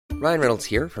Ryan Reynolds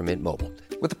here from Mint Mobile.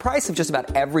 With the price of just about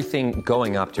everything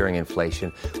going up during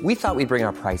inflation, we thought we'd bring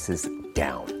our prices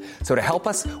down. So to help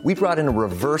us, we brought in a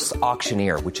reverse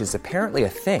auctioneer, which is apparently a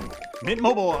thing. Mint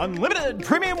Mobile Unlimited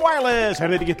Premium Wireless. How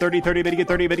to get 30, 30, bit to get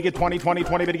 30, bit to get 20, 20,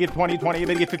 20, bit to get 20, 20,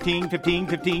 bit to get 15, 15,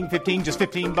 15, 15, just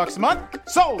 $15 a month?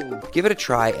 Sold! Give it a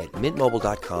try at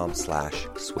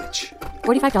mintmobile.com/switch.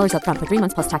 $45 up front for 3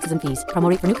 months plus taxes and fees. Promo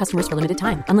rate for new customers for limited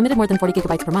time. Unlimited more than 40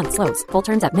 gigabytes per month. Slows full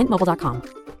terms at mintmobile.com.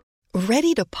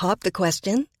 Ready to pop the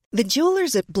question? The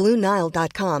jewelers at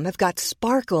BlueNile.com have got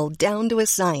sparkle down to a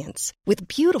science with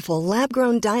beautiful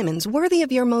lab-grown diamonds worthy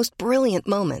of your most brilliant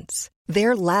moments.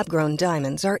 Their lab-grown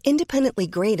diamonds are independently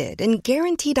graded and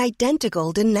guaranteed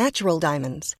identical to natural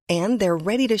diamonds, and they're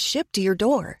ready to ship to your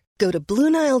door. Go to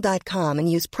BlueNile.com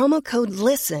and use promo code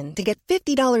LISTEN to get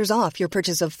 $50 off your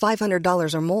purchase of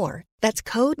 $500 or more. That's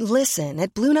code LISTEN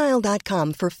at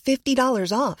BlueNile.com for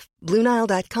 $50 off.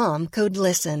 BlueNile.com, code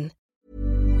LISTEN.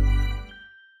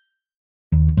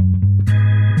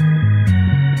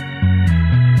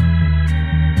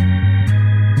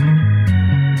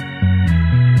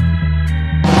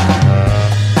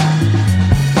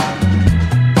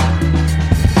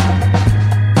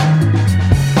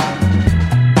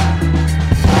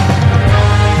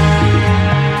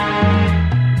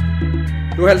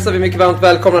 Då hälsar vi mycket varmt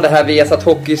välkomna det här Viasat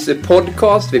Hockeys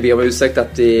podcast. Vi ber om ursäkt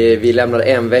att vi lämnade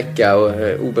en vecka och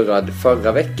oberörd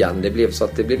förra veckan. Det blev så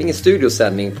att det blev ingen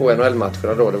studiosändning på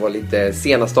NHL-matcherna då. Det var lite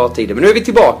sena starttider. Men nu är vi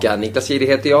tillbaka. Niklas Gide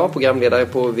heter jag, programledare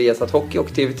på Viasat Hockey och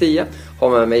TV10. Har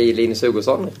med mig Linus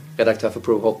Hugosson, redaktör för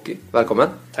Pro Hockey. Välkommen.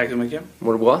 Tack så mycket.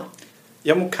 Mår du bra?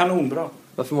 Jag mår kanonbra.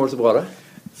 Varför mår du så bra då?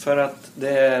 För att det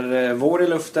är vår i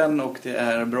luften och det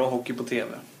är bra hockey på TV.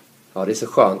 Ja, det är så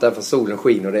skönt därför solen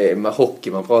skiner och det är med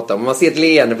hockey man pratar om. Man ser ett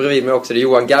leende bredvid mig också, det är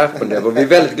Johan Garpenlöv. Och vi är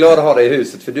väldigt glada att ha dig i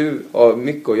huset för du har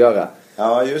mycket att göra.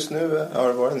 Ja, just nu har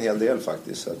det varit en hel del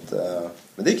faktiskt. Så att,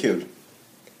 men det är kul.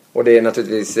 Och det är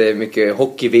naturligtvis mycket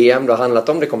hockey-VM det har handlat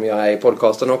om. Det kommer jag göra i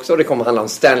podcasten också. Och det kommer handla om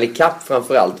Stanley Cup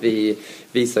framförallt. Vi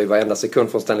visar ju varenda sekund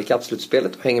från Stanley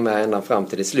Cup-slutspelet och hänger med ända fram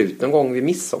till det slut. Någon gång vid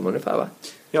midsommar ungefär, va?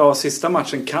 Ja, sista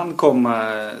matchen kan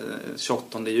komma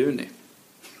 28 juni.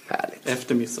 Härligt.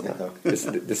 Efter midsommar.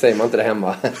 Det säger man inte det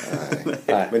hemma.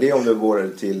 Nej. Men det är om du går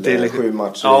till 7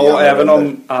 matcher. Ja, och även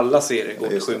om alla serier går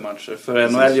till 7 matcher. För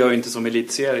NHL gör ju inte som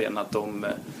elitserien att de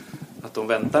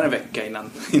väntar en vecka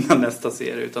innan nästa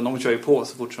serie. Utan de kör ju på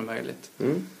så fort som möjligt.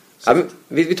 Mm. Ja,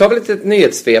 vi tar väl lite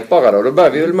nyhetssvep bara då. Då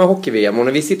börjar vi väl med hockey-VM. Och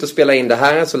när vi sitter och spelar in det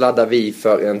här så laddar vi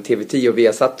för en TV10 och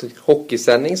Viasat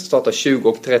hockeysändning som startar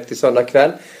 20:30 söndag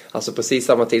kväll. Alltså precis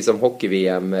samma tid som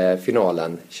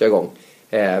hockey-VM-finalen kör igång.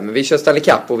 Men vi kör Stanley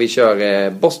Cup och vi kör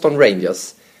Boston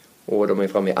Rangers. Och de är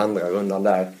framme i andra rundan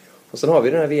där. Och sen har vi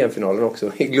den här VM-finalen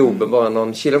också i Globen. Bara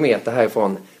någon kilometer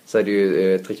härifrån så är det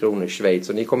ju 3 Kronor Schweiz.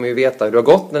 Och ni kommer ju veta hur det har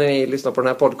gått när ni lyssnar på den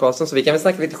här podcasten. Så vi kan väl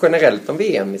snacka lite generellt om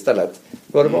VM istället.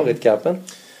 Hur har det varit, Karpen?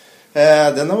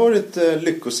 Den har varit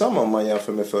lyckosam om man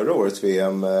jämför med förra årets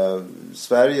VM.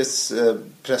 Sveriges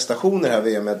prestationer här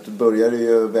VMet började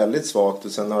ju väldigt svagt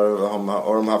och sen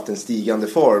har de haft en stigande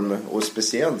form. Och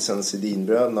speciellt sen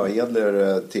Sedinbröderna och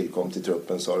Edler tillkom till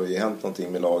truppen så har det ju hänt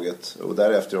någonting med laget. Och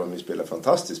därefter har de ju spelat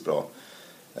fantastiskt bra.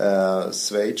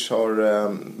 Schweiz har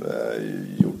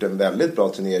gjort en väldigt bra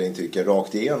turnering tycker jag.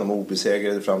 Rakt igenom,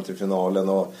 obesegrade fram till finalen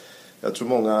och jag tror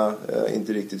många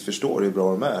inte riktigt förstår hur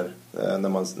bra de är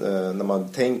när man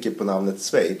tänker på namnet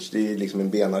Schweiz. Det är liksom en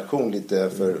B-nation lite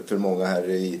för många här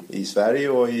i Sverige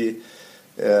och i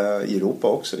Europa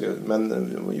också. Men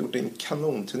de har gjort en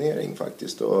kanonturnering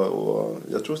faktiskt och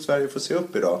jag tror Sverige får se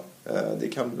upp idag. Det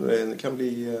kan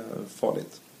bli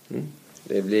farligt. Mm.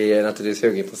 Det blir naturligtvis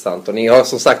högintressant. Och ni har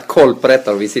som sagt koll på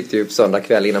detta och vi sitter ju på söndag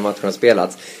kväll innan matchen har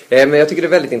spelats. Men jag tycker det är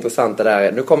väldigt intressant det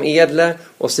där. Nu kom Edler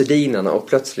och Sedinarna och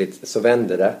plötsligt så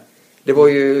vände det. Det var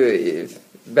ju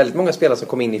väldigt många spelare som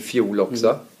kom in i fjol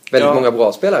också. Väldigt många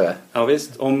bra spelare. Ja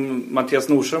visst, om Mattias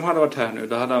Nordström hade varit här nu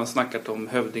då hade han snackat om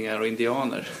hövdingar och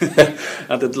indianer.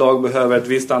 Att ett lag behöver ett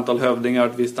visst antal hövdingar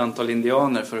och ett visst antal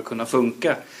indianer för att kunna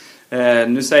funka.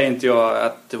 Nu säger inte jag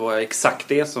att det var exakt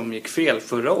det som gick fel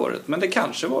förra året. Men det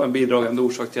kanske var en bidragande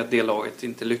orsak till att det laget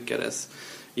inte lyckades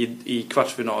i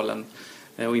kvartsfinalen.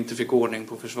 Och inte fick ordning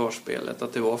på försvarsspelet.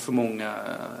 Att det var för många.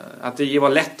 Att det var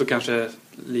lätt att kanske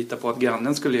lita på att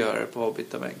grannen skulle göra det på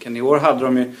avbytarbänken. I år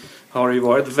har det ju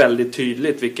varit väldigt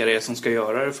tydligt vilka det är som ska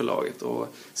göra det för laget. Och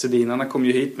Sedinarna kom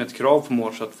ju hit med ett krav på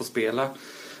mål så att få spela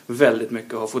väldigt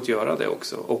mycket och har fått göra det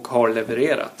också. Och har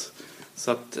levererat.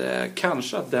 Så att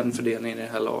kanske att den fördelningen i det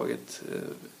här laget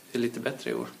är lite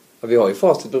bättre i år. Ja, vi har ju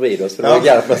facit bredvid oss, för det var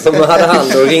Garpen som hade hand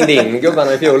och ringde in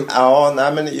gubbarna i fjol. Ja,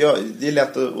 nej, men det är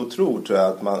lätt att tro, tror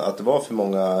jag, att det var för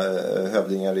många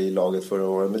hövdingar i laget förra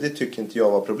året. Men det tycker inte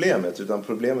jag var problemet. Utan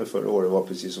problemet förra året var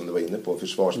precis som du var inne på.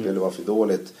 Försvarsspelet var för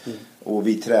dåligt. Och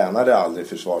vi tränade aldrig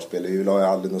försvarsspel. Vi la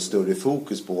aldrig något större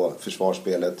fokus på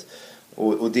försvarsspelet.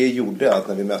 Och det gjorde att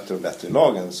när vi mötte de bättre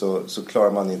lagen så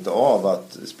klarade man inte av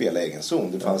att spela egen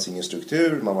zon. Det fanns ingen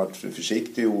struktur, man var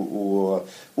försiktig och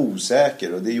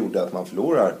osäker. Och det gjorde att man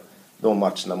förlorar de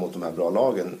matcherna mot de här bra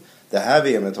lagen. Det här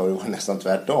VMet har ju varit nästan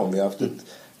tvärtom. Vi har haft ett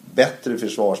bättre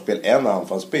försvarsspel än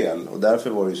anfallsspel. Och därför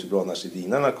var det ju så bra när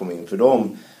Sedinarna kom in. För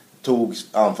de tog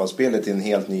anfallsspelet till en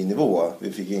helt ny nivå.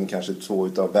 Vi fick in kanske 2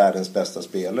 av världens bästa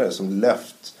spelare som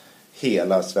lyft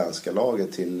hela svenska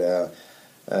laget till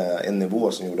en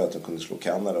nivå som gjorde att de kunde slå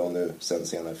Kanada och nu sen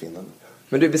senare Finland.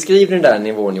 Men du beskriver den där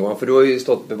nivån, Johan, för du har ju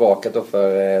stått bevakat då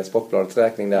för Sportbladets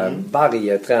räkning där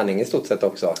varje träning i stort sett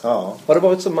också. Ja. Har det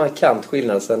varit så markant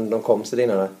skillnad sedan de kom till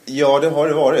dina? Ja, det har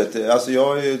det varit. Alltså jag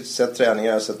har ju sett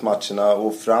träningar, sett matcherna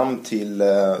och fram till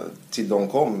de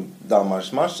kom,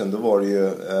 Danmarksmatchen, då var det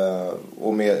ju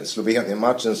och med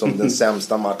Slovenien-matchen som den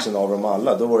sämsta matchen av dem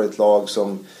alla, då var det ett lag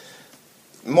som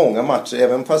många matcher,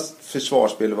 även fast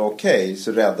försvarsspelet var okej,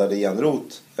 så räddade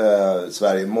Enroth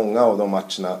Sverige många av de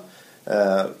matcherna.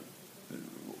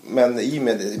 Men i och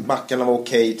med backarna var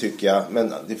okej, tycker jag,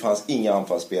 men det fanns inga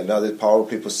anfallsspel. Det hade ett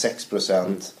powerplay på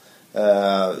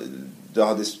 6%. Du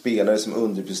hade spelare som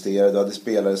underpresterade, du hade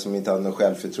spelare som inte hade någon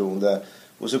självförtroende.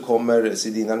 Och så kommer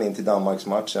Sedinarna in till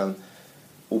Danmarksmatchen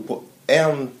och på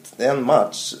en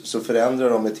match så förändrar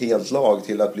de ett helt lag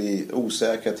till att bli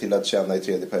osäkra, till att känna i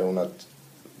tredje perioden att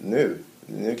nu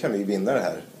kan vi vinna det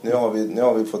här. Nu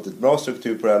har vi fått ett bra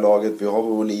struktur på det här laget. Vi har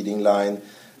vår leading line.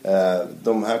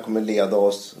 De här kommer leda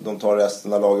oss. De tar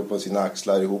resten av laget på sina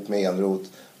axlar ihop med Enroth.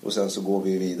 Och sen så går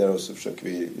vi vidare och så försöker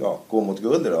vi gå mot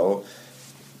guld då. Och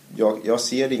jag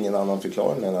ser ingen annan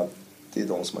förklaring än att det är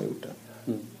de som har gjort det.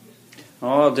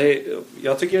 Ja,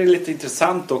 jag tycker det är lite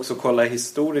intressant också att kolla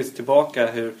historiskt tillbaka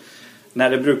när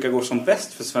det brukar gå som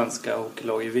bäst för svenska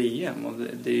hockeylag i VM. Och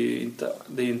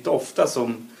det är inte ofta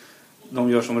som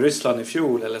de gör som Ryssland i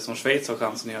fjol eller som Schweiz har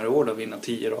chansen att göra i år att vinna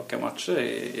 10 raka matcher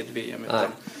i ett VM. Jag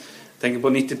tänker på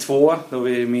 92 då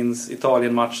vi minns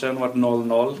Italien-matchen, var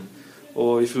 0-0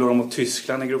 och vi förlorade mot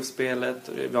Tyskland i gruppspelet.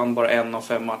 Vi vann bara 1 av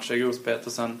 5 matcher i gruppspelet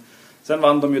och sen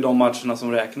vann de ju de matcherna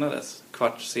som räknades,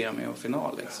 kvart, semi och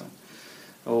final liksom.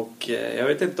 Och jag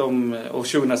vet inte och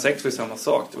 2006 var samma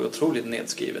sak. Det var ett otroligt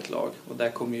nedskrivet lag. Och där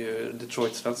kom ju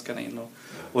Detroit-svenskarna in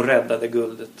och räddade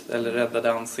guldet, eller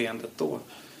räddade anseendet då.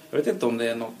 Jag vet inte om det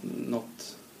är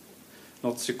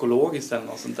något psykologiskt eller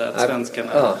något sånt där.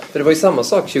 Svenskarna... Ja, för det var ju samma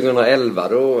sak 2011.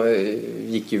 Då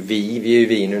gick ju vi är ju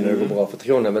vi nu när det går bra för Tre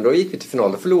Kronor. Men då gick vi till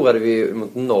final. Då förlorade vi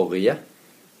mot Norge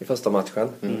i första matchen.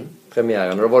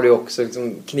 Premiären. Och då var det ju också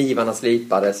liksom, knivarna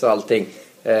slipades och allting.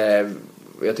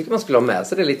 Jag tycker man skulle ha med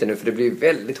sig det lite nu, för det blir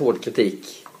väldigt hård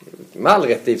kritik. Med all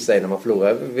rätt i sig när man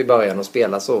förlorar vid början och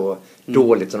spelar så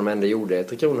dåligt som de ändå gjorde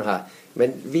 3 Kronor här.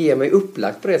 Men VM är ju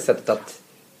upplagt på det sättet att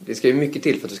det ska ju mycket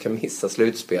till för att du ska missa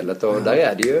slutspelet. Och där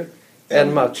är det ju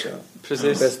en match.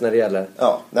 Precis. Bäst när det gäller.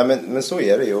 Ja, nej, men så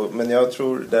är det ju. Men jag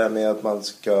tror det med att man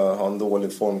ska ha en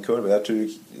dålig formkurva. Jag tror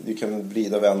du kan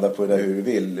vrida och vända på det där hur du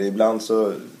vill. Ibland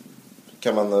så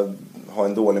kan man ha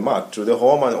en dålig match. Och det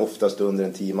har man oftast under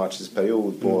en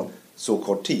 10-matchersperiod på så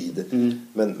kort tid.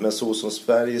 Men så som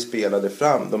Sverige spelade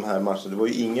fram de här matcherna. Det var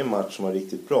ju ingen match som var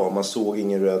riktigt bra. Man såg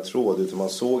ingen röd tråd. Utan man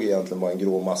såg egentligen bara en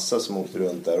grå massa som åkte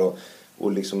runt där.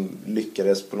 Och liksom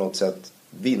lyckades på något sätt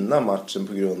vinna matchen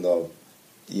på grund av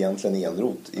egentligen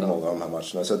Enroth i många av de här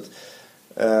matcherna. Så att,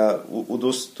 och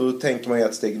då tänker man ju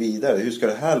ett steg vidare. Hur ska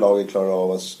det här laget klara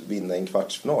av att vinna en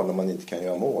kvartsfinal när man inte kan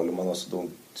göra mål och man har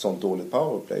sånt dåligt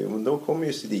powerplay? Men då kommer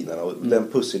ju Sedinarna och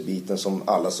den pusselbiten som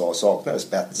alla sa saknade,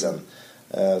 spetsen,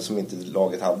 som inte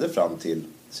laget hade fram till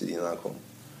Sedinarna kom.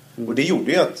 Och det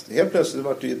gjorde ju att helt plötsligt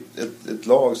var det ett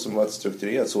lag som var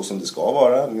strukturerat så som det ska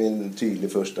vara, med en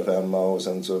tydlig första femma och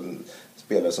sen så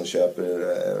spelare som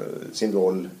köper sin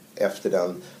roll efter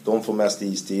den. De får mest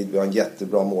istid. Vi har en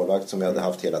jättebra målvakt som vi hade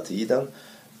haft hela tiden.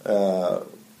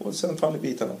 Och sen faller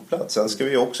bitarna på plats. Sen ska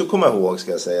vi också komma ihåg,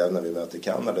 ska jag säga, när vi möter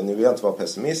Kanada. Nu vill jag inte vara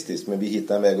pessimistisk, men vi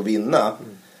hittar en väg att vinna.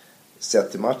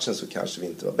 Sett till matchen så kanske vi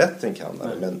inte var bättre än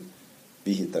Kanada, men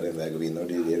vi hittade en väg att vinna och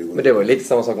det är det Men det var ju lite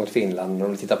samma sak mot Finland.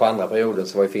 Om vi tittar på andra perioder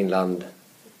så var ju Finland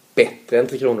bättre än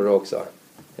 3 Kronor då också.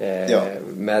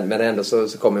 Men ändå så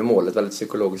kommer målet väldigt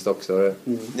psykologiskt också.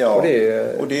 Ja,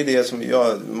 och det är det som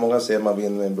många säger man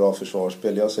vinner med en bra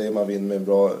försvarsspel. Jag säger man vinner med en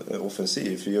bra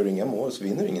offensiv. För gör inga mål så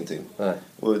vinner ingenting. Nej.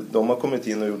 Och de har kommit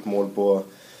in och gjort mål på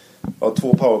Ja,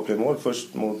 2 powerplay-mål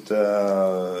först mot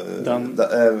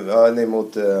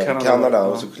mot Kanada.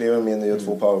 Och så kliver de in och gör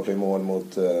 2 powerplay-mål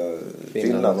mot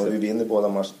Finland. Och vi vinner båda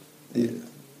matcher.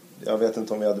 Jag vet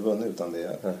inte om vi hade vunnit utan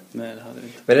det. Nej, det hade vi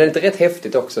inte. Men det är inte rätt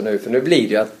häftigt också nu? För nu blir det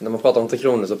ju att när man pratar om 3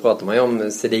 kronor så pratar man ju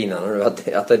om Sedinarna nu. Att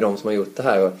det är de som har gjort det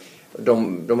här. Och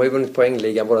de har ju vunnit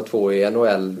poängligan båda 2 i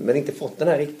NHL. Men inte fått den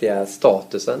här riktiga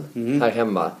statusen här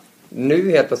hemma.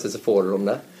 Nu helt plötsligt så får de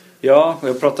det. Ja, och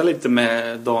jag pratade lite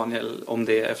med Daniel om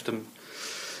det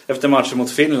efter matchen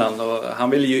mot Finland. Och han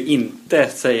ville ju inte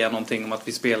säga någonting om att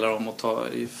vi spelar om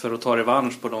för att ta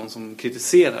revansch på de som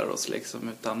kritiserar oss. Liksom,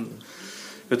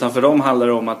 utan för dem handlar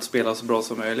det om att spela så bra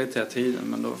som möjligt hela tiden.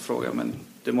 Men då frågar jag, men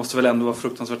det måste väl ändå vara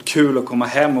fruktansvärt kul att komma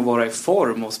hem och vara i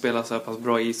form och spela så här pass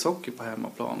bra ishockey på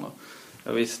hemmaplan. Och,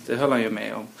 ja, visst, det höll han ju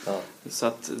med om. Ja. Så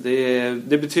att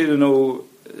det betyder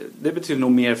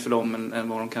nog mer för dem än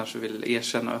vad de kanske vill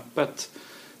erkänna öppet.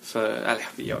 Eller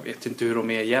jag vet inte hur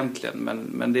de är egentligen,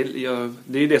 men det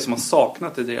är ju det som har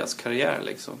saknat i deras karriär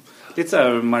liksom. Lite så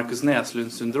här Marcus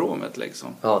Näslund-syndromet liksom.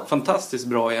 Ja. Fantastiskt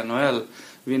bra i NHL.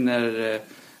 Vinner,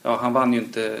 han vann ju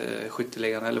inte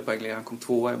skytteligan eller poängligan, han kom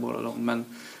 2 i båda dem, men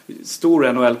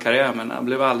stor NHL-karriär, men han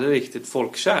blev aldrig riktigt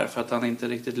folkkär för att han inte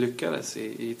riktigt lyckades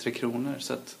i 3 kronor.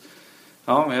 Så att,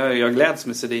 ja, jag gläds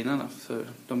med Sedinarna för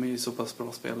de är ju så pass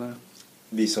bra spelare.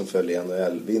 Vi som följer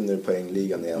NHL vinner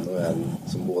poängligan i NHL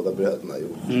som båda bröderna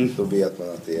gjort. Då vet man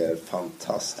att det är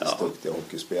fantastiskt duktiga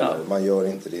hockeyspelare. Ja. Man gör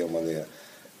inte det om man är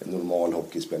en normal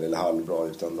hockeyspelare eller halvbra,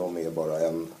 utan de är bara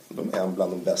en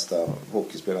bland de bästa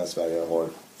hockeyspelarna Sverige har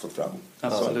fått fram.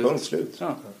 Så punkt slut.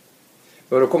 Ja.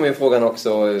 Och då kommer ju frågan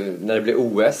också när det blir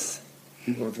OS.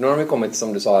 För nu har de kommit,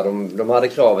 som du sa, de hade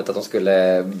kravet att de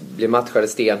skulle bli matchade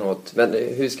stenhårt. Men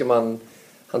hur ska man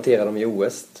hantera dem i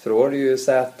OS? För då var det ju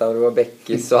Zäta och det var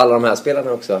Beckis och alla de här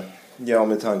spelarna också. Ja,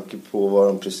 med tanke på vad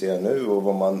de presterar nu och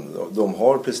vad de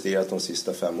har presterat de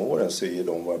sista 5 åren, så är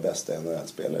de våra bästa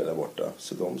NHL-spelare där borta.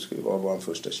 Så de skulle vara vår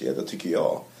första kedja, tycker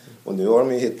jag. Och nu har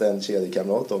de ju hittat en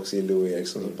kedjekamrat också i Louis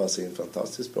Eriksson som passar in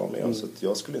fantastiskt bra med dem. Så att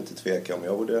jag skulle inte tveka om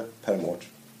jag vore Per Mårts.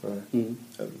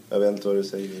 Jag vet inte vad du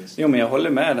säger. Jo, men jag håller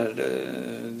med där.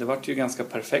 Det var ju ganska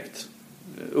perfekt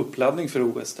uppladdning för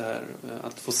OS det här.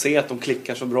 Att få se att de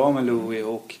klickar så bra med Louis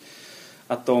och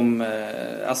att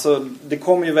det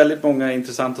kommer ju väldigt många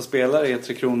intressanta spelare i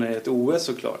 3 kronor i ett OS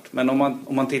såklart. Men om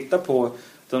man tittar på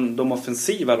de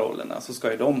offensiva rollerna så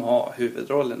ska ju de ha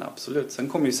huvudrollerna, absolut. Sen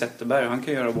kommer ju Zetterberg och han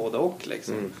kan göra båda och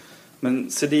liksom. Men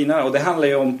Sedina, och det handlar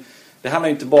ju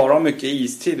inte bara om mycket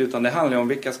istid, utan det handlar ju om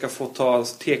vilka ska få ta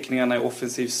tekningarna i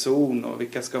offensiv zon och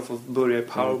vilka ska få börja i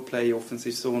powerplay i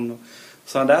offensiv zon och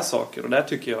sådana där saker. Och där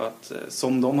tycker jag att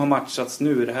som de har matchats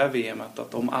nu i det här VM:et,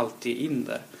 att de alltid är in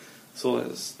där. Så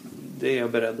det är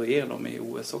jag beredd att ge dem i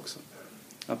OS också.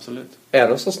 Absolut. Är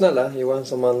de så snälla, Johan,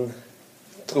 som man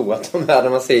tror att de är när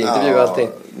man ser intervjuer och allting?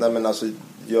 Nej, men alltså,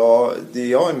 det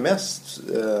jag är mest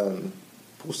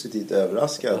positivt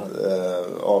överraskad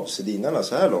av Sedinarna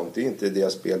så här långt, det är inte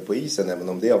deras spel på isen, även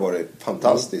om det har varit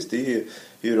fantastiskt. Det är ju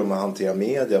hur de hanterar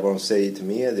media, vad de säger till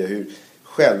media, hur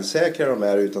självsäkra de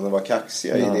är utan att vara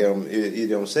kaxiga i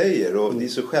det de säger. Och det är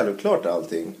så självklart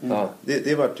allting.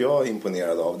 Det vart jag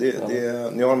imponerad av.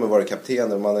 Nu har de varit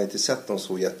kaptener och man har inte sett dem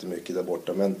så jättemycket där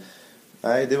borta. Men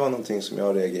nej, det var någonting som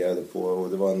jag reagerade på och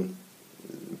det var en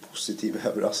positiv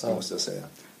överraskning måste jag säga.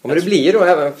 Men det blir ju då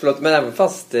även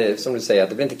fast som du säger att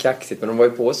det blir inte kaxigt, men de var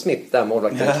ju på snitt där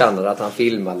målvakten i Kanada att han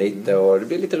filmar lite och det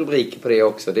blir lite rubriker på det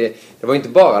också. Det var ju inte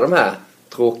bara de här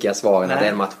tråkiga svaren när det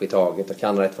är en match i taget och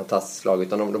Kanada är ett fantastiskt lag,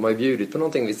 utan de har ju bjudit på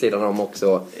någonting vid sidan om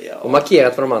också och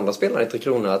markerat för de andra spelarna i 3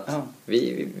 kronor att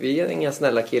vi är inga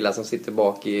snälla killar som sitter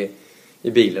bak i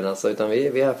bilen alltså, utan vi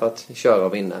är här för att köra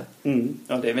och vinna.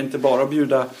 Ja, det är väl inte bara att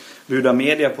bjuda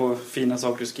media på fina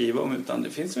saker att skriva om, utan det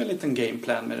finns väl en liten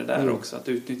gameplan med det där också, att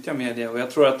utnyttja media. Och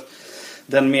jag tror att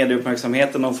den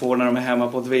medieuppmärksamheten de får när de är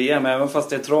hemma på ett VM, även fast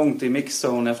det är trångt i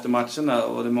mixzone efter matcherna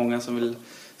och det är många som vill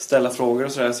ställa frågor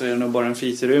och så är det nog bara en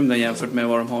fis i rymden jämfört med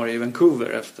vad de har i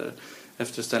Vancouver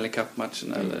efter Stanley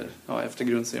Cup-matchen eller efter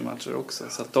grundseriematcher också.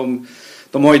 Så att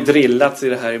de har ju drillats i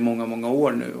det här i många, många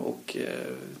år nu och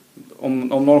om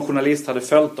någon journalist hade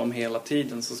följt dem hela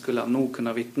tiden så skulle han nog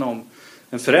kunna vittna om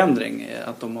en förändring,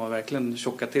 att de har verkligen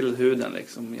tjockat till huden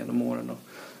liksom genom åren och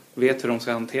vet hur de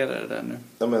ska hantera det där nu.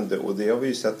 Ja, men det har vi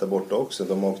ju sett där borta också.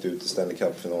 De har åkt ut i Stanley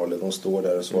Cup-finalen. De står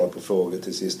där och svarar på frågor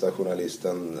till sista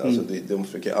journalisten. Alltså, de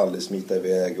försöker aldrig smita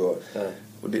iväg.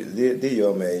 Och det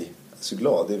gör mig så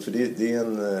glad. För det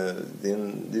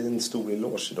är en stor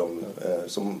eloge till dem.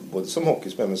 Både som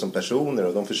hockeyspelare men som personer.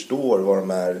 Och de förstår vad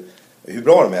de är hur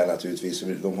bra de är naturligtvis,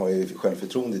 de har ju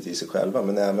självförtroendet i sig själva,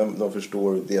 men även de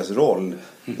förstår deras roll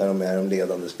när de är de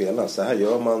ledande spelarna. Så här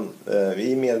gör man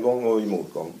i medgång och i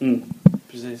motgång.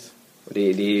 Precis. Och det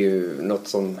är ju något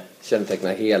som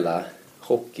kännetecknar hela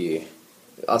hockey,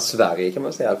 Sverige kan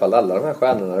man säga i alla fall. Alla de här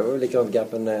stjärnorna, det var likadant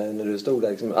Gappen när du stod där.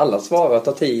 Liksom, alla svarar,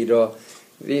 tar tid och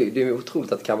det är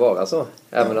otroligt att det kan vara så.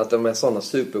 Även att de är sådana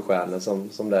superstjärnor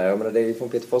som det är. Jag menar, det är från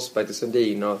Peter Forsberg till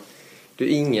Sundin och det är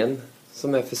ingen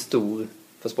som är för stor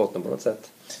för sporten på något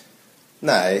sätt.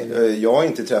 Nej, jag har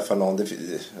inte träffat någon.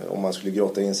 Om man skulle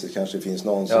grotta in sig kanske det finns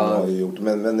någon som har gjort.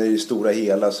 Men i det stora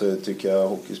hela så tycker jag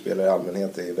hockeyspelare i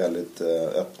allmänhet är väldigt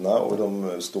öppna och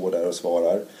de står där och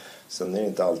svarar. Sen är det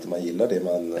inte alltid man gillar det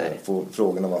man får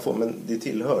frågorna man får, men det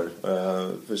tillhör.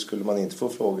 För skulle man inte få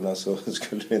frågorna så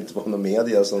skulle det inte vara någon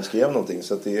media som skrev någonting,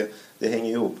 så att det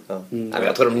hänger ihop. Ja.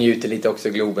 Jag tror de njuter lite också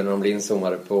i Globen när de blir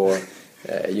inzoomade på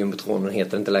jumbotronen,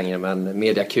 heter det inte längre, men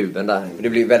mediakuben där. Det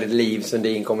blir väldigt liv,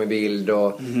 Sundin kom i bild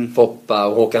och Foppa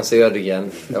och Håkan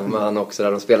Södergren. Ja, men han också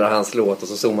där, de spelar hans låt och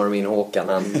så zoomar de in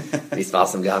Håkan. Visst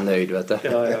fasen blir han nöjd, vet du.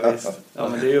 Ja, visst. Ja,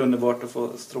 men det är ju underbart att få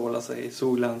stråla sig i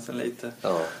solglansen lite.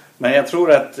 Ja. Men jag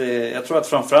tror att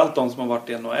framförallt de som har varit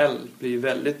i NHL blir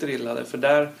väldigt drillade, för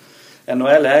där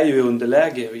NHL är ju i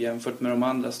underläge jämfört med de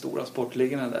andra stora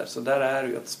sportligorna där. Så där är det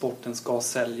ju att sporten ska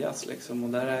säljas liksom. Och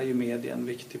där är ju media en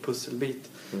viktig pusselbit.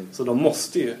 Så de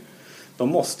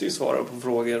måste ju svara på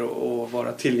frågor och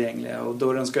vara tillgängliga. Och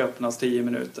dörren ska öppnas 10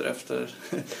 minuter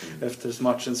efter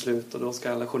matchens slut. Och då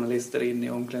ska alla journalister in i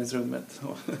omklädningsrummet.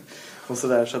 Och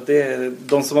sådär. Så att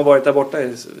de som har varit där borta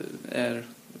är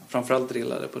framförallt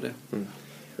drillade på det.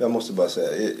 Jag måste bara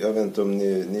säga, jag vet inte om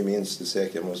ni minns det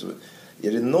säkert.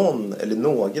 Är det någon eller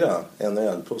några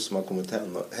NHL-proffs som har kommit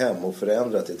hem och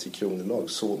förändrat ett Tre Kronor-lag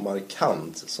så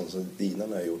markant som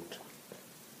Dinarna har gjort?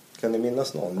 Kan ni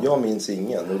minnas någon? Jag minns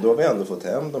ingen. Och då har vi ändå fått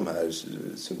hem de här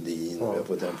Sundin, vi har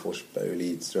fått hem Forsberg och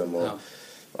Lidström och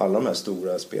alla de här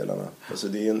stora spelarna. Alltså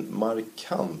det är en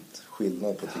markant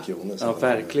skillnad på Tre Kronor. Ja,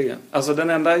 verkligen. Alltså den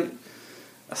enda...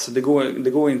 Alltså det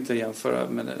går inte att jämföra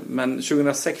med det. Men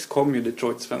 2006 kom ju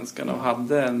Detroit-svenskarna och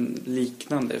hade en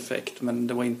liknande effekt. Men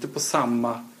det var inte på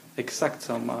exakt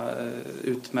samma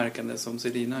utmärkande som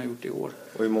Sedina har gjort i år.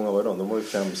 Och hur många var de var ju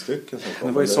 5 stycken som kom.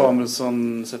 Det var ju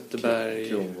Samuelsson, Zetterberg,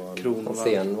 Kronwall.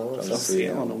 Franzén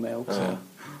var nog med också.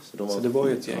 Ja. Så det var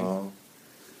ju ett gäng.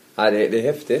 Ja, det är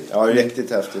häftigt. Ja, det är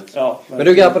riktigt häftigt. Ja, men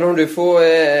du Grabben, om du får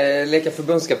leka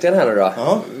förbundskapten här nu då.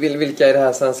 Ja. Vilka i det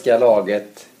här svenska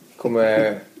laget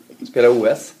kommer spela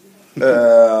OS?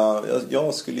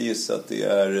 Jag skulle gissa att det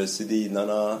är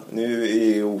Sedinarna. Nu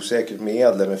är jag osäkert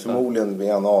med men förmodligen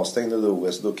blir han avstängd under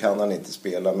OS. Då kan han inte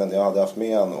spela, men jag hade haft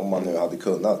med han om man nu hade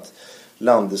kunnat.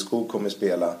 Landeskog kommer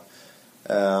spela.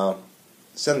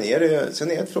 Sen är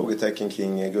det ett frågetecken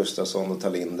kring Gustafsson och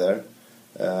Talinder.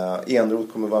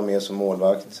 Enroth kommer vara med som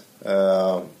målvakt.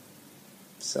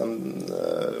 Sen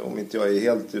om inte jag är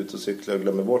helt ute och cyklar och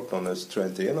glömmer bort någon så tror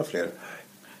jag inte det är några fler.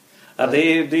 Ja, det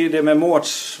är ju det med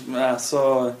Mårts.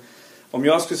 Alltså, om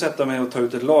jag skulle sätta mig och ta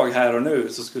ut ett lag här och nu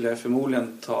så skulle jag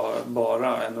förmodligen ta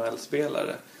bara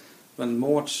NHL-spelare. Men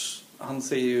Mårts, han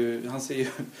ser ju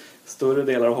större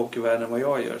delar av hockeyvärlden än vad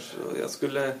jag gör. Så jag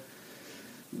skulle...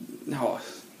 Ja,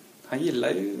 han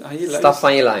gillar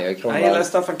Staffan gillar han ju, Kronwall. Han gillar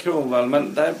Staffan Kronwall,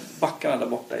 men där backarna där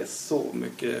borta är så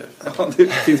mycket... Ja, det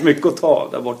finns mycket att ta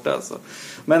där borta alltså.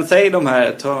 Men säg de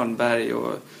här Törnberg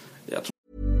och...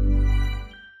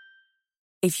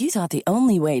 If you thought the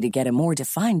only way to get a more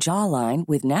defined jawline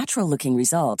with natural-looking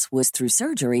results was through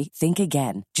surgery, think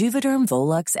again. Juvederm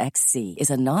Volux XC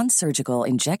is a non-surgical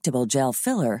injectable gel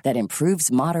filler that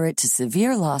improves moderate to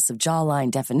severe loss of jawline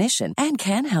definition and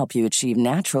can help you achieve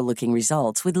natural-looking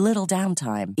results with little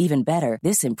downtime. Even better,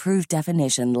 this improved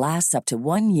definition lasts up to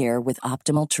 1 year with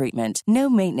optimal treatment. No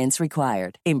maintenance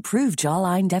required. Improve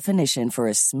jawline definition for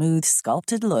a smooth,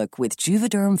 sculpted look with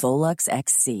Juvederm Volux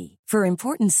XC. For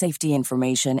important safety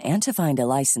information and to find a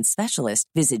licensed specialist,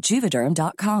 visit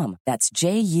Juvederm.com. That's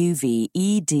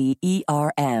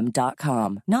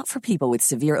JUVEDERM.com. Not for people with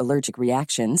severe allergic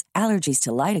reactions, allergies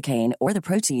to lidocaine, or the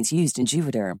proteins used in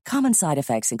Juvederm. Common side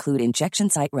effects include injection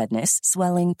site redness,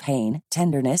 swelling, pain,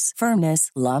 tenderness,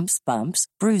 firmness, lumps, bumps,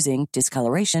 bruising,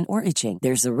 discoloration, or itching.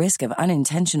 There's a risk of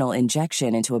unintentional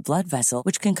injection into a blood vessel,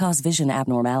 which can cause vision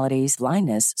abnormalities,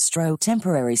 blindness, stroke,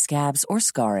 temporary scabs, or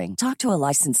scarring. Talk to a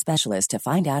licensed specialist to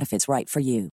find out if it's right for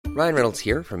you. Ryan Reynolds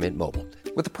here from Mint Mobile.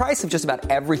 With the price of just about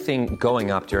everything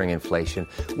going up during inflation,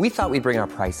 we thought we'd bring our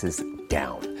prices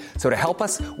down. So to help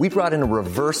us, we brought in a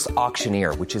reverse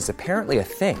auctioneer, which is apparently a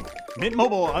thing. Mint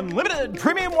Mobile Unlimited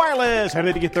Premium Wireless. How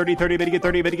to get 30, 30, how to get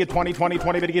 30, how to get 20, 20,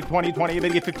 20, how to get 20, 20, how to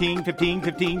get 15, 15,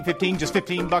 15, 15, just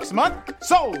 $15 a month?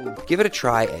 Sold! Give it a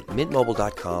try at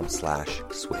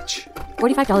mintmobile.com/switch.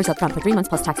 $45 up front for 3 months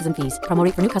plus taxes and fees. Promo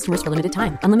rate for new customers for limited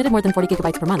time. Unlimited more than 40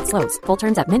 gigabytes per month. Slows full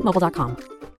terms at mintmobile.com.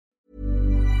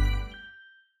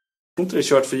 Jag tror inte det är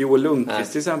kört för Joel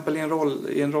Lundqvist till exempel i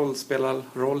en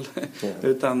rollspelarroll.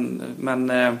 Men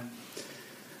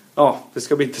det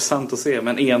ska bli intressant att se.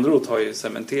 Men Enroth har ju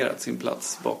cementerat sin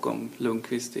plats bakom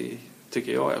Lundqvist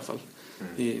tycker jag i alla fall.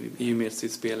 I med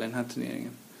sitt spel i den här turneringen.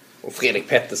 Och Fredrik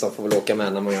Pettersson får väl åka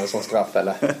med när man gör en sån straff,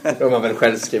 eller? Då är man väl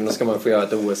självskriven, då ska man få göra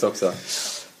ett OS också.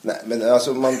 Nej, men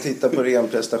alltså om man tittar på ren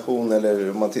prestation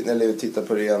eller om man tittar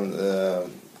på ren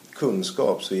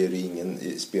kunskap, så är det ingen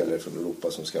spelare från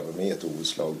Europa som ska vara med i ett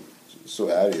OS-lag. Så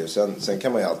är det ju. Sen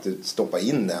kan man ju alltid stoppa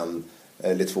in en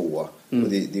eller två. Och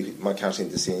man kanske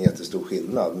inte ser en jättestor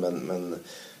skillnad, men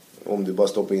om du bara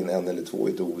stoppar in en eller två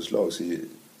i ett OS-lag, så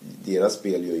deras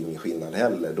spel gör ingen skillnad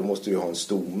heller. Då måste du ha en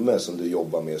stomme som du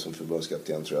jobbar med som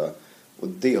förbundskapten, tror jag. Och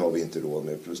det har vi inte råd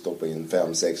med, för att stoppa in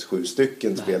 5, 6, 7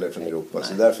 stycken spelare från Europa. Nej.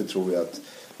 Så därför tror jag att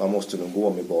man måste nog gå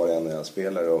med bara en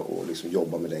spelare och liksom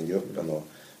jobba med den gruppen. Och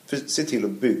se till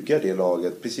att bygga det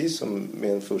laget, precis som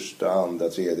med en första, andra,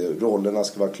 tredje. Rollerna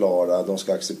ska vara klara, de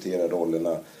ska acceptera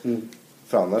rollerna.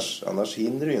 För annars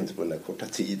hinner du ju inte på den där korta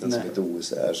tiden som ett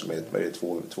OS är, som är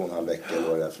 2,5 veckor eller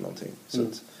vad det är för någonting. Så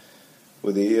att,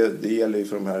 och det gäller ju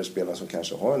för de här spelarna som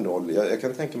kanske har en roll. Jag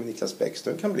kan tänka mig Niklas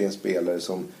Bäckström kan bli en spelare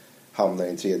som hamnar i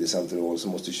en tredje centerroll,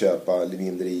 som måste köpa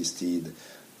mindre istid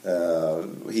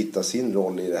och hitta sin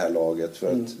roll i det här laget,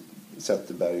 för att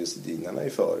Zetterberg och Sedinarna är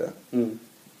före.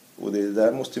 Och det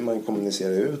där måste man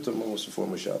kommunicera ut, och man måste få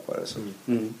dem att köpa det. Så.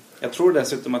 Jag tror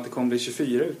dessutom att det kommer bli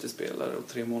 24 utespelare och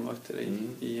 3 målvakter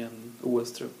i en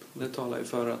OS-trupp. Det talar ju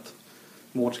för att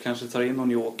Mårts kanske tar in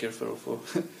någon joker för att få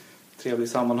trevlig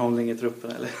sammanhållning i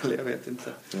truppen, eller jag vet inte.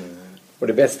 Och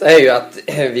det bästa är ju att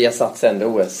vi har satt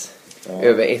sänder OS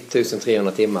över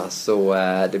 1300 timmar, så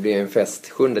det blir en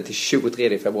fest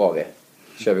 7-23 februari.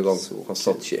 Kör vi igång från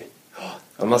Sochi.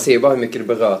 Och man ser ju bara hur mycket det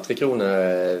berör Tre Kronor.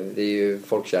 Det är ju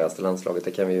folkkäraste landslaget.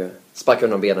 Det kan vi ju sparka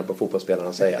undan benen på fotbollsspelarna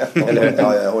och säga. Eller?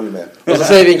 Ja, jag håller med. Och så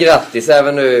säger vi grattis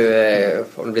även nu,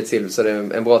 om det blir ett silver, så det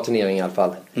är en bra turnering i alla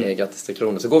fall. Grattis Tre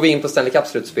Kronor. Så går vi in på Stanley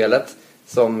Cup-slutspelet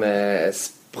som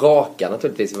sprakar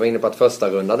naturligtvis. Vi var inne på att första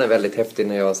rundan är väldigt häftig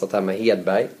när jag satt här med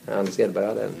Hedberg. Anders Hedberg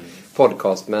hade en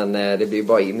podcast, men det blir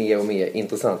bara mer och mer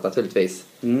intressant naturligtvis.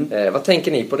 Vad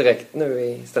tänker ni på direkt nu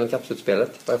i Stanley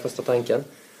Cup-slutspelet? Vad är första tanken?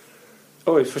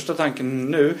 Oj, första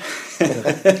tanken nu.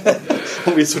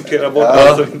 Om vi sorterar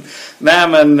bort det. Nej,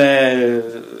 men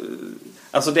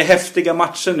alltså det är häftiga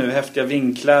matcher nu, häftiga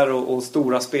vinklar och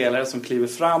stora spelare som kliver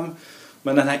fram.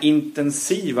 Men den här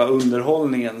intensiva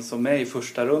underhållningen som är i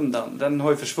första rundan, den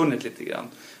har ju försvunnit lite grann.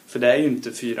 För det är ju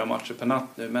inte 4 matcher per natt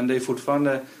nu, men det är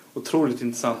fortfarande otroligt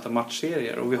intressanta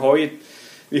matchserier. Och vi har ju,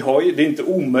 det är inte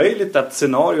omöjligt att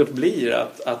scenariot blir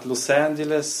att Los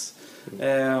Angeles...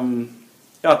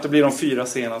 att det blir de 4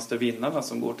 senaste vinnarna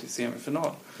som går till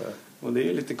semifinal. Och det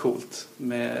är lite coolt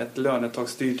med ett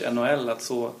lönetagsstyrt NHL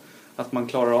att man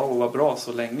klarar av att vara bra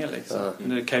så länge liksom.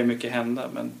 Det kan ju mycket hända,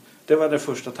 men det var den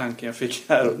första tanken jag fick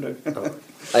här och nu.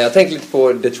 Jag tänkte lite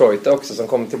på Detroit också, som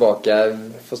kom tillbaka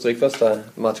första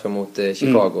matchen mot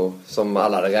Chicago som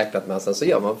alla hade räknat med. Sen så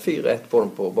gör man 4-1 på dem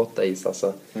på bortais.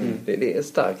 Alltså. Det är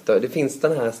starkt. Det finns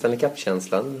den här Stanley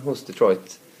Cup-känslan hos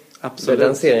Detroit. Absolut.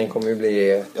 Den serien kommer ju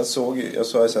bli... Jag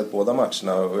har sett båda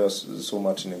matcherna, och jag såg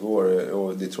matchen igår,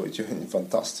 och Detroit gjorde en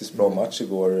fantastiskt bra match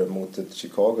igår mot ett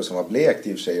Chicago som var blekt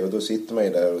i och för sig, och då sitter man ju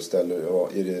där och ställer,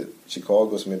 är det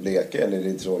Chicago som är bleka eller är det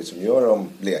Detroit som gör dem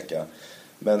bleka?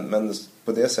 Men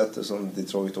på det sättet som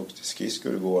Detroit åkte till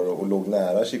skridskor igår och låg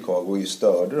nära Chicago och ju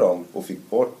störde dem och fick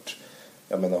bort,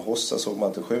 jag menar Hossa såg man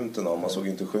inte skymten av, man såg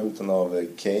inte skymten av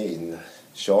Kane,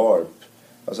 Sharp,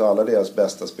 alltså alla deras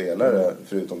bästa spelare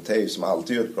förutom Taves som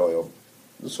alltid gör ett bra jobb,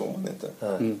 då såg man inte.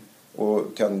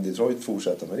 Och kan Detroit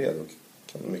fortsätta med det, då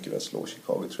kan de mycket väl slå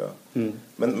Chicago, tror jag.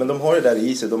 Men de har det där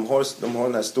i sig, de har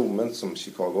den här stommen som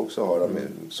Chicago också har,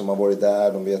 som har varit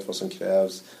där, de vet vad som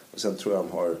krävs, och sen tror jag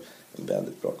de har en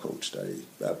väldigt bra coach där i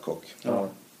Babcock. Ja.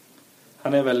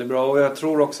 Han är väldigt bra, och jag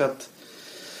tror också att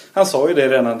han sa ju det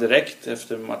redan direkt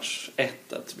efter match 1,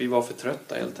 att vi var för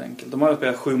trötta helt enkelt. De hade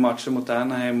spelat 7 matcher mot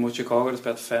Anaheim, mot Chicago hade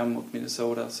spelat 5 mot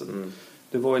Minnesota. Så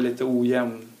det var ju lite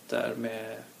ojämnt där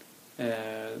med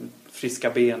friska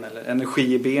ben eller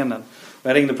energi i benen. Och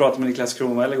jag ringde och pratade med Niklas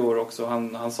Kronwall igår också.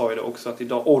 Han sa ju det också, att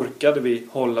idag orkade vi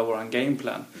hålla våran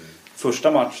gameplan.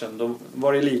 första matchen. Då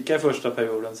var det lika i första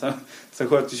perioden. Sen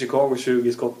sköt Chicago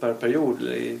 20 skott per period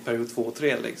i period 2 och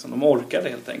 3 liksom. De orkade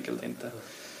helt enkelt inte.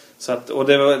 Så att, och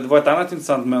det var ett annat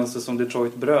intressant mönster som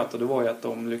Detroit bröt, och det var ju att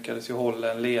de lyckades ju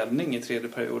hålla en ledning i tredje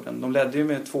perioden. De ledde ju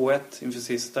med 2-1 inför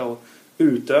sista och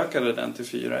utökade den till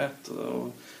 4-1. Och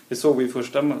det såg vi i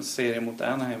första serien mot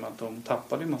Anaheim att de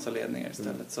tappade en massa ledningar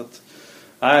istället. Så att,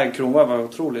 Kronwall var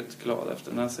otroligt glad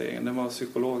efter den här serien. Den var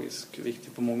psykologiskt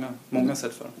viktig på många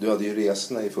sätt för dem. Du hade ju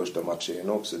resorna i första matchen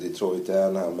också. Detroit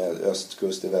Anaheim med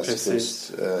östkust och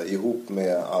västkust ihop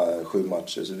med 7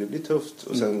 matcher. Så det blir tufft.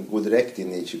 Och sen gå direkt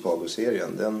in i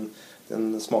Chicago-serien.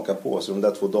 Den smakar på. Så de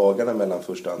där 2 dagarna mellan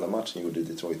första och andra matchen gjorde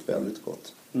Detroit väldigt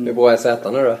gott. Hur bra är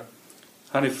Zäta nu då?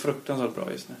 Han är fruktansvärt bra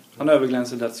just nu. Han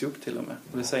överglänser Datsjuk till och med.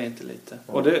 Och det säger inte lite.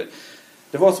 Och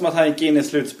det var som att han gick in i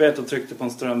slutspelet och tryckte på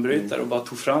en strömbrytare och bara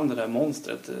tog fram det där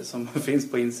monstret som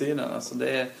finns på insidan. Alltså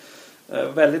det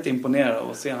är väldigt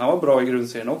imponerande att se. Han var bra i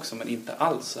grundserien också, men inte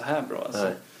alls så här bra. Alltså.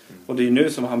 Och det är nu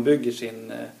som han bygger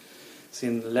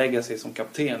sin legacy som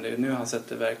kapten. Det är nu han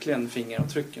sätter verkligen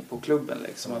fingeravtrycken på klubben.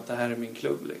 Liksom, att det här är min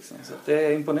klubb. Liksom. Så det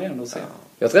är imponerande att se.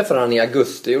 Jag träffade han i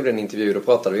augusti, gjorde en intervju, och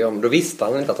pratade vi om. Då visste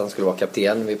han inte att han skulle vara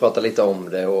kapten. Vi pratade lite om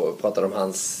det och pratade om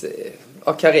hans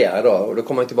karriär då. Och då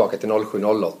kom han tillbaka till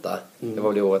 07-08. Det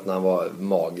var det året när han var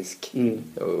magisk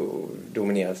och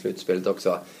dominerade slutspelet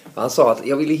också. Han sa att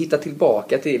jag ville hitta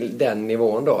tillbaka till den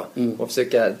nivån då. Och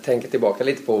försöka tänka tillbaka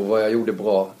lite på vad jag gjorde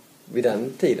bra vid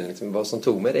den tiden. Liksom, vad som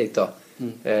tog mig dit då.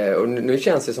 Och nu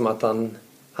känns det som att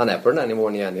han är på den här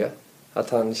nivån igen ju. Att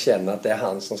han känner att det är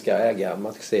han som ska äga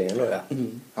matchserien då, ja.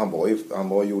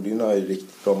 Han gjorde ju några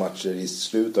riktigt bra matcher i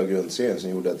slutet av grundserien som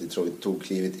gjorde att Detroit tog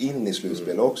klivet in i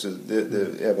slutspel också.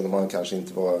 Även om han kanske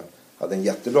inte hade en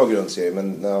jättebra grundserie,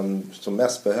 men när han som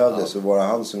mest behövde så var det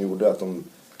han som gjorde att de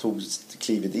tog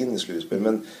klivet in i slutspel.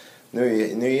 Men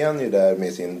nu är han ju där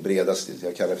med sin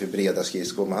jag kallar det för breda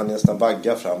skridskor, men han nästan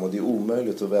vaggar fram och det är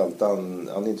omöjligt att välta. Han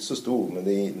är inte så stor, men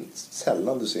det är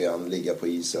sällan du ser han ligga på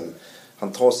isen.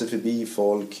 Han tar sig förbi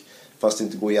folk fast det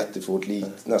inte går jättefort,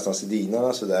 nästan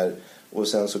Sedinarna sådär. Och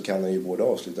sen så kan han ju både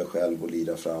avsluta själv och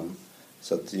lida fram.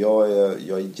 Så att jag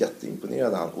är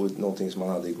jätteimponerad av han. Och någonting som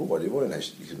han hade igår, det var den här,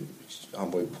 liksom,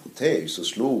 han var ju på tags och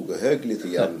slog och högg lite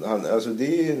grann. Alltså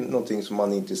det är någonting som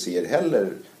man inte ser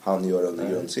heller han gör under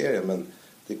grundserien, men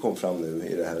det kom fram nu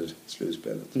i det här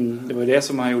slutspelet. Det var det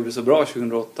som han gjorde så bra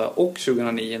 2008 och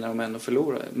 2009 när de ändå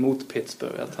förlorade mot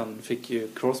Pittsburgh, att han fick ju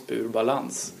Crosby ur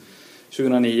balans.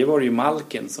 2009 var det ju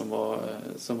Malkin som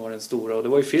var den stora, och det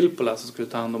var ju Filppula som skulle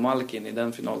ta hand om Malkin i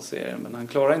den finalserien, men han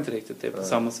klarade inte riktigt det på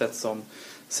samma sätt som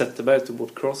Zetterberg tog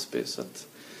bort Crosby. Så att,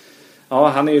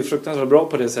 han är ju fruktansvärt bra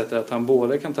på det sättet att han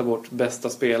både kan ta bort bästa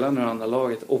spelaren ur andra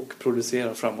laget och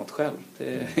producera framåt själv.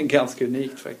 Det är ganska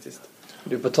unikt faktiskt.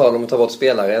 Du, på tal om att ta bort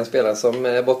spelare, en spelare som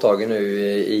är borttagen nu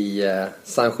i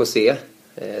San Jose,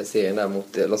 serien där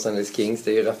mot Los Angeles Kings,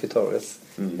 det är ju Raffi Torres.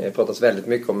 Det pratas väldigt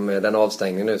mycket om den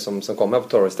avstängning nu som kommer på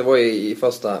Torres. Det var ju i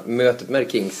första mötet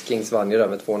med Kings. Kings vann ju där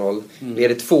med 2-0.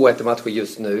 Leder 2-1 i matcher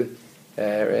just nu.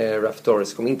 Raffi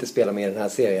Torres kommer inte spela med i den här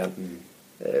serien.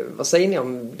 Vad säger ni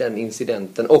om den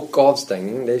incidenten och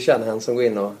avstängningen? Det är Shanahan som går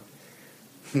in och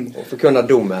förkunnar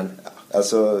domen.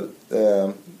 Alltså,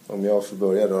 om jag får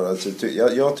börja då. Alltså,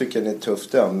 jag tycker det är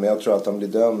tufft dömd, men jag tror att han blir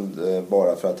dömd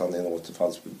bara för att han är en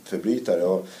återfallsförbrytare.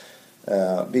 Och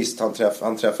visst, han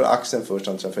träffar axeln först,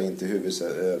 han träffar inte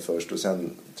huvudet först och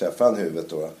sen träffar han huvudet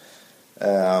då.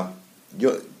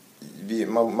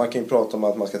 Man kan ju prata om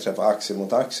att man ska träffa axel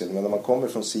mot axel, men när man kommer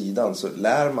från sidan så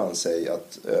lär man sig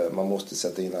att man måste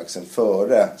sätta in axeln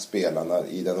före spelarna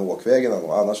i den åkvägen,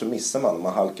 annars så missar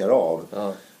man halkar av.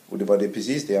 Och det var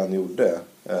precis det han gjorde.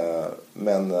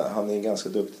 Men han är en ganska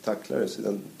duktig tacklare, så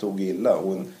den tog illa.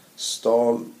 Och en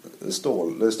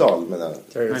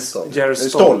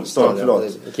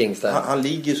han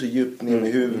ligger så djupt ner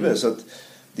i huvudet så att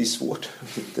det är svårt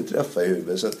att inte träffa i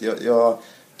huvudet. Så att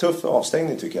tuff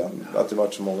avstängning tycker jag, att det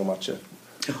varit så många matcher.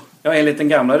 Ja, enligt den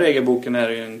gamla regelboken är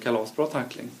det ju en kalasbra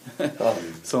tackling.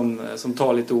 som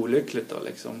tar lite olyckligt då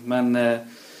liksom. Men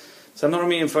sen har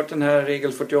de infört den här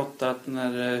regel 48 att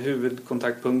när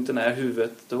huvudkontaktpunkten är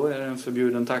huvudet, då är det en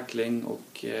förbjuden tackling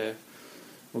och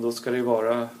då ska det ju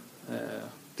vara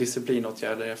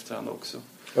disciplinåtgärder i efterhand också.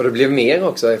 Och det blev mer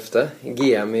också efter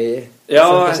GM i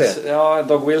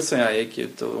Doug Wilson gick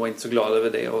ut och var inte så glad över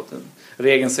det. Och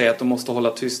regeln säger att de måste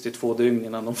hålla tyst i 2 dygn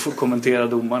innan de får kommentera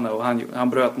domarna, och han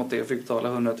bröt mot det och fick betala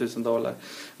 $100,000.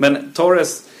 Men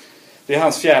Torres, det är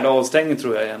hans 4:e avstängning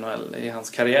tror jag i NHL i hans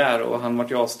karriär, och han var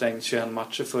ju avstängd 21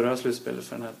 matcher förra slutspelet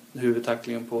för den här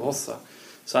huvudtacklingen på Hossa.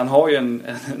 Så han har ju en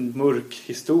mörk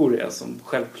historia som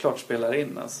självklart spelar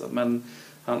in alltså. Men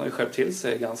han har ju skärpt till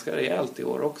sig ganska rejält i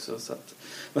år också. Så att,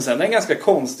 men sen är det en ganska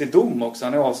konstig dom också.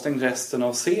 Han är avstängd resten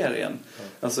av serien.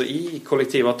 Alltså i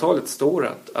kollektivavtalet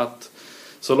står att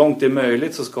så långt det är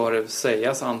möjligt så ska det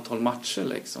sägas antal matcher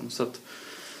liksom. Så att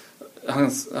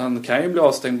han kan ju bli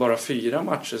avstängd bara 4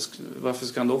 matcher. Varför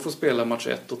ska han då få spela match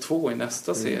 1 och 2 i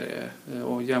nästa serie?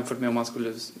 Och jämfört med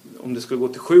om det skulle gå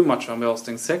till 7 matcher, han blir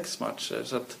avstängd 6 matcher.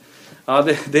 Så att, ja,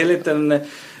 det är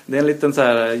en liten så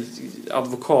här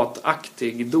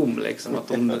advokataktig dom liksom.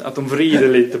 Att de vrider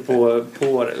lite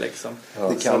på det liksom. Ja,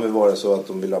 det kan väl vara så att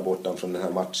de vill ha bort den från den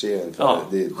här matchserien. Ja,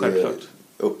 det självklart.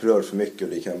 Upprör för mycket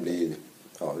och det kan bli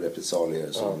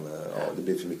repressalier som det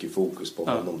blir för mycket fokus på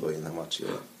honom då i den här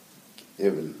matchserien. Det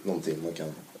är väl någonting man kan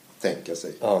tänka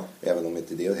sig. Ja. Även om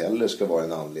inte det heller ska vara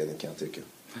en anledning, kan jag tycka.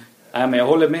 Nej, men jag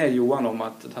håller med Johan om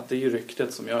att det är ju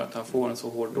ryktet som gör att han får en så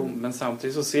hård dom. Men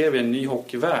samtidigt så ser vi en ny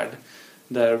hockeyvärld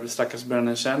där stackars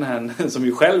Brennan Shanahan, som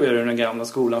ju själv är i den gamla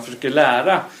skolan, försöker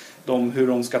lära dem hur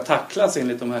de ska tacklas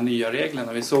enligt de här nya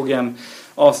reglerna. Vi såg en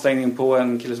avstängning på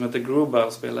en kille som heter Gruba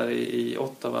och spelar i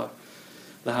Ottawa.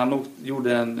 Där han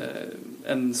gjorde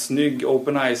en snygg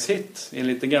open ice hit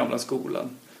enligt den gamla skolan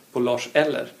på Lars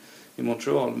Eller i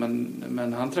Montreal.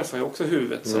 Men han träffade ju också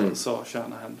huvudet, sa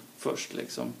Shanahan först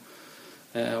liksom.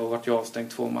 Och vart ju avstängd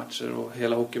 2 matcher och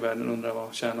hela hockeyvärlden undrar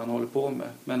vad Shanahan håller på med.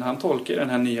 Men han tolkar den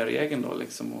här nya regeln då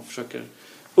liksom och försöker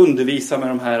undervisa med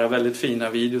de här väldigt fina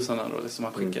videosarna då, som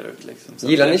han skickar ut liksom. Så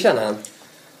gillar ni Shanahan?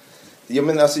 Ja,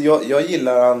 men alltså jag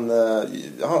gillar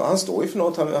han står ju för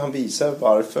något, han visar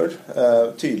varför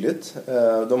tydligt.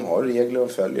 De har regler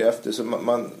och följer efter, så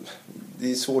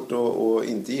det är svårt att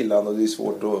inte gilla han och det är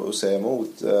svårt att säga emot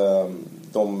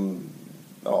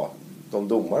de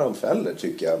domar de fäller,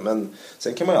 tycker jag. Men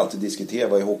sen kan man alltid diskutera,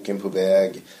 vad är hockeyn på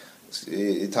väg?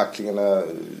 I tacklingarna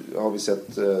har vi sett,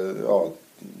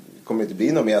 kommer inte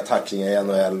bli några mer tacklingar i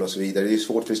NHL och så vidare. Det är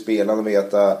svårt för spelarna att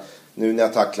veta, nu när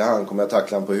jag tacklar han, kommer jag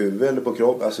tackla han på huvudet eller på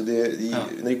kropp? Alltså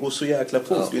när det går så jäkla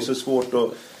fort, det är så svårt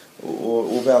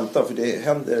att vänta, för det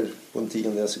händer på en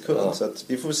 10:e sekund. Så att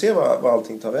vi får se vad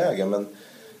allting tar vägen, men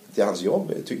det är hans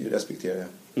jobb, jag respekterar jag.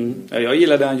 Ja, jag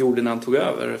gillade det han gjorde när han tog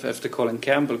över efter Colin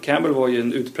Campbell. Campbell var ju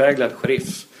en utpräglad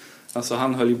sheriff. Alltså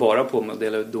han höll ju bara på med att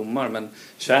dela ut domar. Men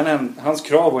Shanahan, hans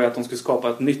krav var ju att de skulle skapa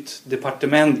ett nytt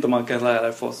departement, om man kan lära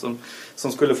det för,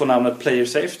 som skulle få namnet Player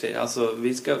Safety. Alltså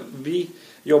vi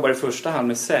jobbar i första hand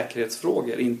med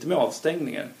säkerhetsfrågor, inte med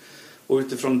avstängningar. Och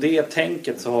utifrån det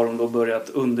tänket så har de då börjat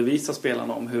undervisa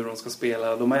spelarna om hur de ska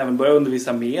spela. De har även börjat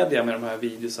undervisa media med de här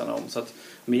videosarna om, så att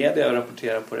media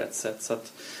rapporterar på rätt sätt. Så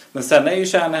att, men sen är ju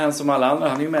Shanahan som alla andra,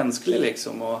 han är ju mänsklig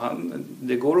liksom. Och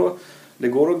det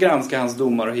går att granska hans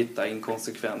domar och hitta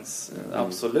inkonsekvens,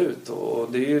 absolut. Och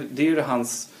det är ju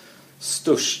hans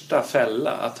största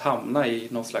fälla, att hamna i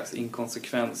någon slags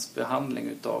inkonsekvensbehandling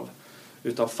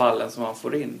utav fallen som han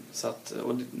får in. Så att,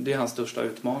 och det är hans största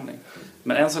utmaning.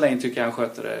 Men än så länge tycker jag han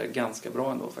sköter det ganska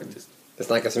bra ändå faktiskt. Det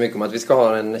snackas så mycket om att vi ska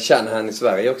ha en Shanahan i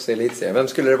Sverige också i elitserien. Vem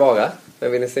skulle det vara?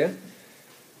 Vem vill ni se?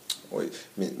 Oj,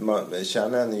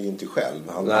 Shanahan är ju inte själv.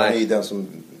 Han är ju den som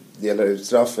delar ut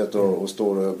straffet och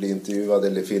står och blir intervjuad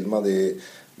eller filmad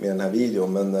med den här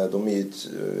videon. Men de är ju,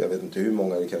 jag vet inte hur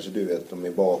många, det kanske du vet, de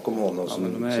är bakom honom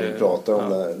som pratar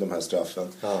om de här straffen.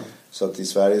 Ja. Så att i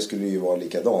Sverige skulle det ju vara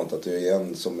likadant, att det är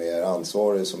en som är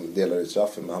ansvarig som delar ut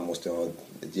straffen, men han måste ha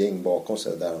ett gäng bakom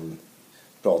sig där han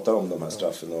pratar om de här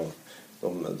straffen och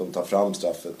de tar fram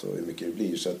straffet och hur mycket det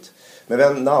blir. Så att, men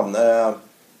vem namn?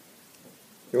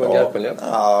 Johan Garpenlöv.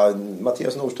 Ja,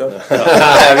 Mattias Nordström.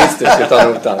 Jag visste du skulle ta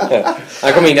notan.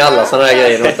 Han kom in i alla sådana här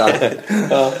grejer notan.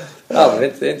 Ja,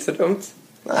 det är inte så dumt.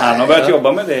 Han har börjat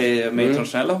jobba med det med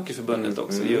internationella hockeyförbundet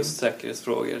också, just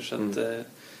säkerhetsfrågor. Så att,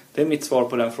 det är mitt svar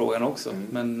på den frågan också.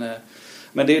 Men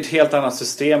det är ett helt annat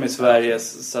system i Sverige,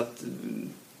 så att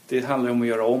det handlar om att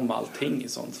göra om allting i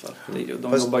sånt fall.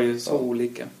 De jobbar ju så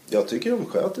olika. Jag tycker de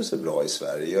sköter sig bra i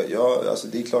Sverige. Alltså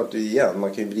det är klart, igen,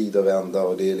 man kan ju vrida och vända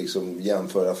och det är liksom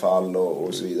jämföra fall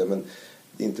och så vidare. Men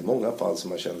det är inte många fall som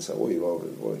man känner sig, oj,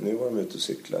 nu var de ute och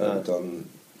cyklar. Utan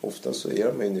ofta så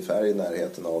är de ungefär i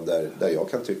närheten av där jag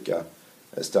kan tycka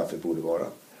straffet borde vara.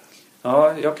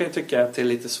 Ja, jag kan ju tycka att det är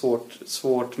lite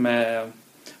svårt med...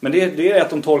 Men det är att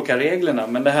de tolkar reglerna.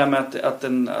 Men det här med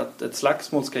att ett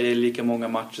slagsmål ska ge lika många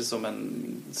matcher som en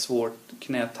svår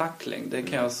knätackling, det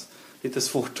kan jag lite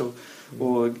svårt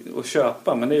att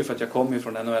köpa. Men det är ju för att jag kommer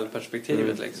från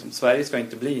NHL-perspektivet. Liksom. Sverige ska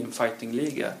inte bli en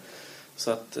fightingliga.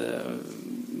 Så att,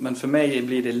 men för mig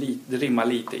blir det rimmar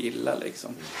lite illa.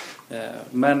 Liksom.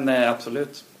 Men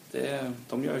absolut.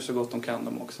 De gör ju så gott de kan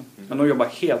de också. Men de jobbar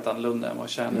helt annorlunda än vad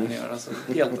kärnan gör. Alltså,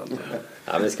 helt annorlunda.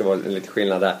 Ja, men det ska vara lite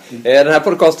skillnad där. Den här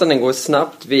podcasten den går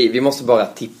snabbt. Vi måste bara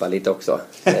tippa lite också.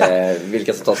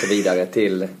 Vilka som tar sig vidare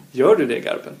till... Gör du det,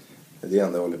 Garpen? Det är det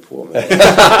enda jag håller på med.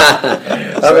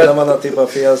 Så när man har tippat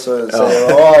fel så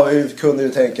säger hur kunde du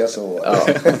tänka så? Ja,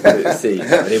 precis.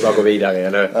 Det är bara att gå vidare,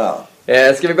 eller? Ja.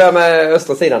 Ska vi börja med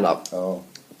östra sidan då? Ja.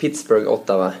 Pittsburgh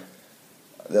 8, va?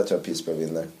 Jag tror att Pittsburgh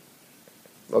vinner.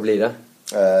 Vad blir det?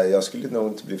 Jag skulle nog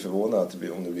inte bli förvånad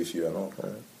om det blir 4-0.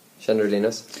 Känner du,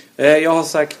 Linus? Jag har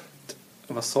sagt...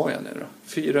 Vad sa jag nu då?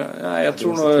 4... Ja, jag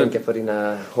tror nog... tänka på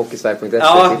dina hockeysverige.se.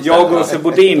 Ja, jag och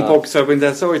Bodin på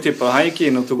hockeysverige.se var ju typ... Han gick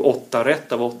in och tog 8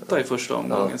 rätt av 8 i första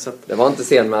omgången. Ja. Så att... Det var inte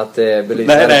sen med att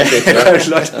belysa...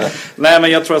 Nej,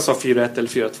 men jag tror jag sa 4-1 eller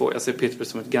 4-2. Jag ser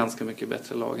Pittsburgh som ett ganska mycket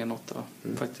bättre lag än 8.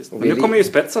 Faktiskt. Men nu kommer ju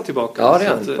Spetsa tillbaka. Ja,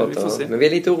 det är vi får se. Men vi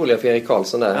är lite oroliga för Erik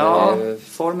Karlsson där. Ja,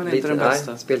 formen är inte den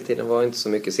bästa. Nej, speltiden var inte så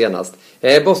mycket senast.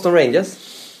 Boston Rangers?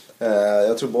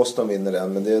 Jag tror Boston vinner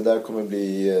den, men det där kommer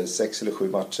bli 6 eller 7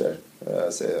 matcher.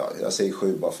 Jag säger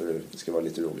 7 bara för det ska vara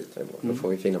lite roligt. Då får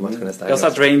vi fina matcher nästa helg. Jag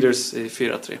satt Rangers i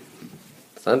 4-3.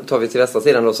 Sen tar vi till västra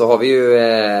sidan då, så har vi ju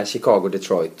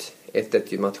Chicago-Detroit.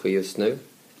 1-1 matcher just nu.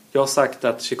 Jag har sagt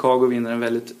att Chicago vinner en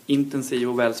väldigt intensiv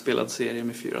och välspelad serie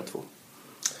med 4-2.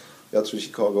 Jag tror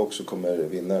Chicago också kommer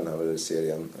vinna den här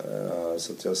serien.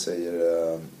 Så att jag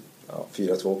säger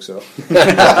 4-2 också.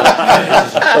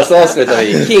 Och så avslutar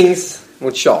vi Kings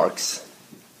mot Sharks.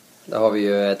 Där har vi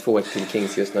ju 2-1 till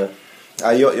Kings just nu.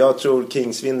 Ja, jag tror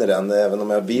Kings vinner den, även om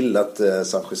jag vill att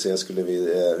San Jose skulle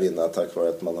vinna tack vare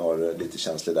att man har lite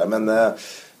känslor där. Men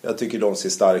jag tycker de ser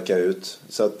starka ut.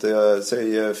 Så att jag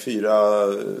säger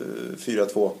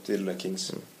 4-2 till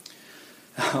Kings.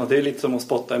 Ja, det är lite som att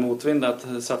spotta i motvind att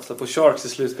satsa på Sharks i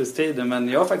slutspelstiden. Men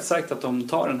jag har faktiskt sagt att de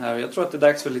tar den här. Jag tror att det är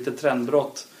dags för lite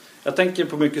trendbrott. Jag tänker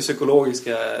på mycket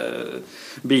psykologiska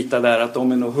bitar där. Att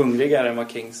de är nog hungrigare än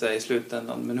vad Kings är i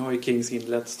slutändan. Men nu har ju Kings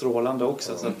inlett strålande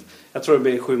också. Så att jag tror det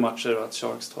blir 7 matcher och att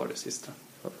Sharks tar det sista.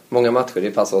 Många matcher,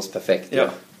 det passar oss perfekt. Ja.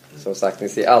 Som sagt, ni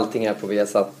ser allting här på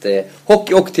Viasat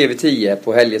Hockey och TV10.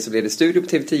 På helger så blir det studio på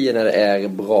TV10 när det är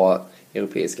bra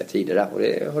europeiska tider där. Och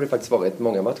det har det faktiskt varit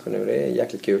många matcher nu. Det är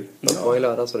jäkligt kul. Det var i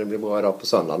lördag så det blir bra idag på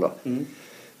söndagen då.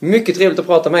 Mycket trevligt att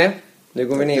prata med. Nu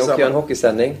går vi ner och gör en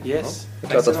hockeysändning. Yes. Det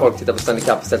är klart att folk tittar på Stanley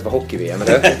Cup istället för hockey-VM,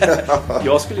 eller?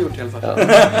 Jag skulle gjort det i alla fall.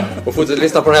 Ja. Och fortsätt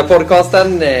lyssna på den här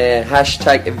podcasten.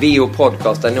 Hashtag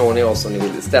VOPodcast. Där når ni oss om ni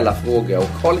vill ställa frågor och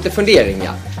ha lite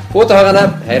funderingar. På återhörande.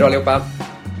 Hej då allihopa.